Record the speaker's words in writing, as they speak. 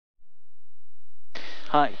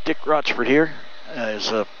Hi, Dick Rochfort here.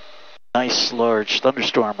 There's a nice large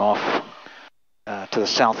thunderstorm off to the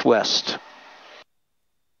southwest.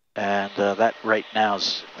 And that right now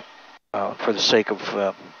is, for the sake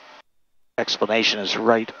of explanation, is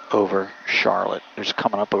right over Charlotte. There's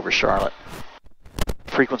coming up over Charlotte.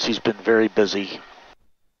 Frequency's been very busy.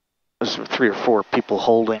 There's 3 or 4 people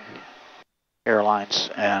holding airlines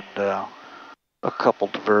and a couple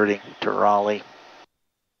diverting to Raleigh.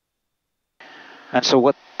 And so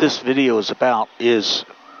what this video is about is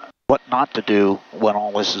what not to do when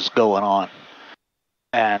all this is going on.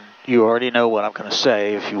 And you already know what I'm going to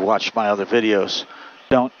say if you watch my other videos.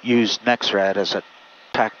 Don't use NEXRAD as a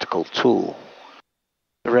tactical tool.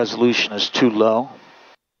 The resolution is too low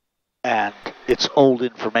and it's old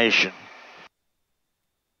information.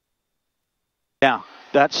 Now,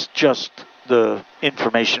 that's just the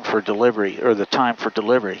information for delivery, or the time for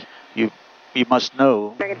delivery. You must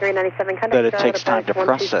know that it takes time to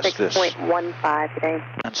process this.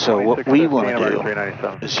 And so what we want to do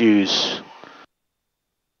is use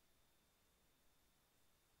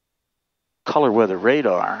color weather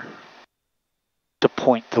radar to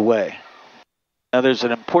point the way. Now there's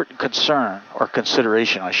an important concern, or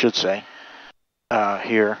consideration I should say,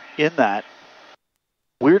 here, in that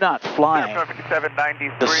we're not flying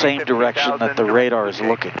the same direction that the radar is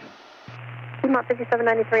looking. We're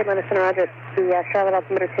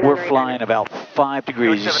flying about 5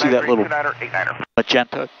 degrees. You see that little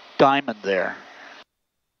magenta diamond there?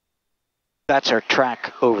 That's our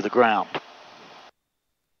track over the ground.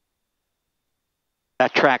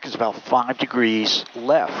 That track is about 5 degrees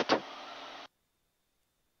left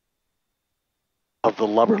of the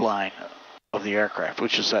lubber line of the aircraft,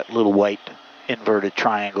 which is that little white inverted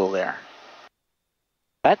triangle there.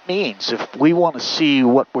 That means if we want to see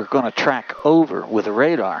what we're going to track over with a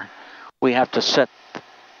radar, we have to set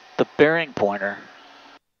the bearing pointer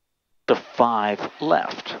to 5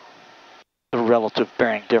 left, the relative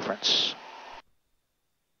bearing difference.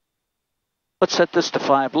 Let's set this to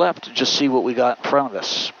 5 left and just see what we got in front of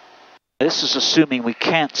us. This is assuming we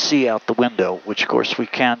can't see out the window, which of course we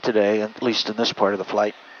can today, at least in this part of the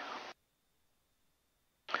flight.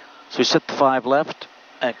 So we set the 5 left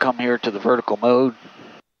and come here to the vertical mode.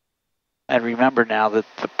 And remember now that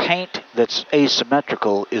the paint that's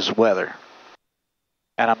asymmetrical is weather.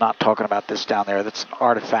 And I'm not talking about this down there. That's an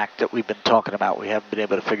artifact that we've been talking about. We haven't been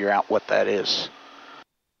able to figure out what that is.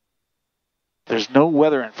 There's no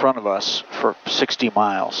weather in front of us for 60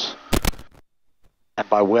 miles. And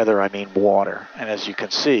by weather, I mean water. And as you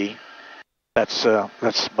can see, that's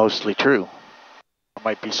mostly true. There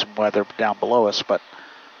might be some weather down below us, but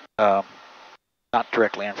not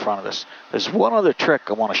directly in front of us. There's one other trick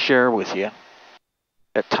I want to share with you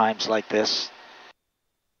at times like this,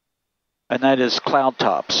 and that is cloud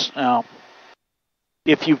tops. Now,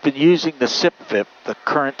 if you've been using the CFII, the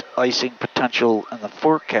current icing potential and the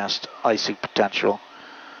forecast icing potential,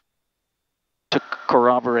 to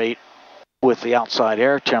corroborate with the outside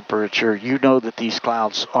air temperature, you know that these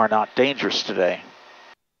clouds are not dangerous today.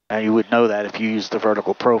 And you would know that if you use the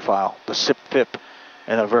vertical profile, the CFII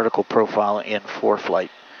and a vertical profile in ForeFlight.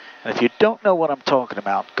 And if you don't know what I'm talking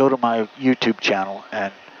about, go to my YouTube channel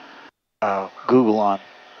and Google on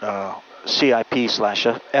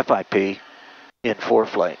CIP/FIP in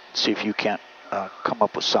ForeFlight. See if you can't come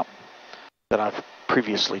up with something that I've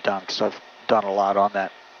previously done, because I've done a lot on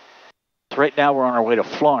that. So right now we're on our way to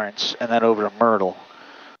Florence and then over to Myrtle.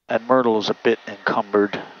 And Myrtle is a bit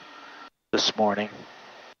encumbered this morning.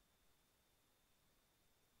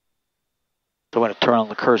 So I'm going to turn on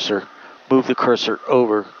the cursor, move the cursor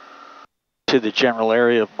over to the general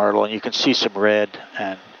area of Myrtle, and you can see some red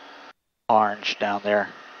and orange down there.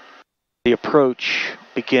 The approach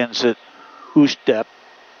begins at Oostdep.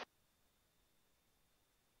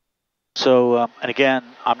 So, and again,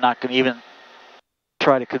 I'm not going to even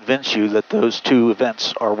try to convince you that those two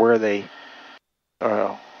events are where they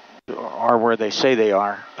say they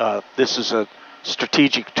are. This is a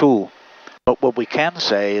strategic tool, but what we can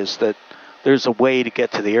say is that there's a way to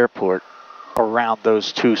get to the airport around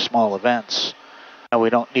those two small events, and we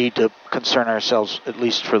don't need to concern ourselves, at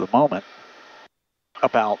least for the moment,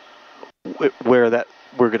 about where that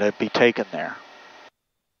we're going to be taken there.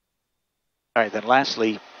 All right, then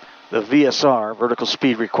lastly, the VSR, vertical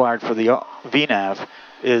speed required for the VNAV,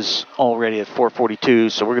 is already at 442,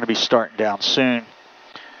 so we're going to be starting down soon.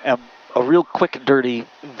 And a real quick and dirty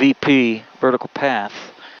VP, vertical path,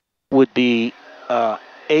 would be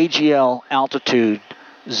AGL altitude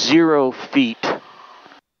 0 feet,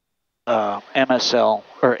 MSL,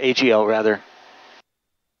 or AGL rather,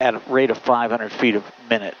 at a rate of 500 feet a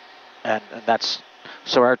minute. And that's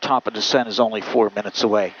so our top of descent is only 4 minutes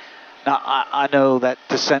away. Now, I know that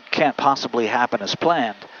descent can't possibly happen as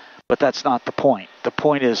planned, but that's not the point. The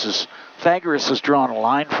point is Pythagoras has drawn a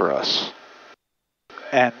line for us,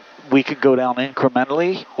 and we can go down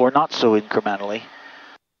incrementally or not so incrementally,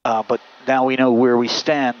 but now we know where we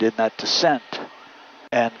stand in that descent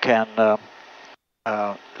and can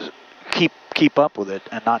keep up with it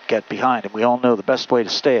and not get behind. And we all know the best way to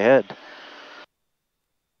stay ahead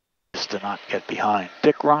is to not get behind.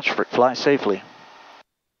 Dick Rochfort, fly safely.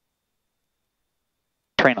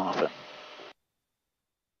 Train off it.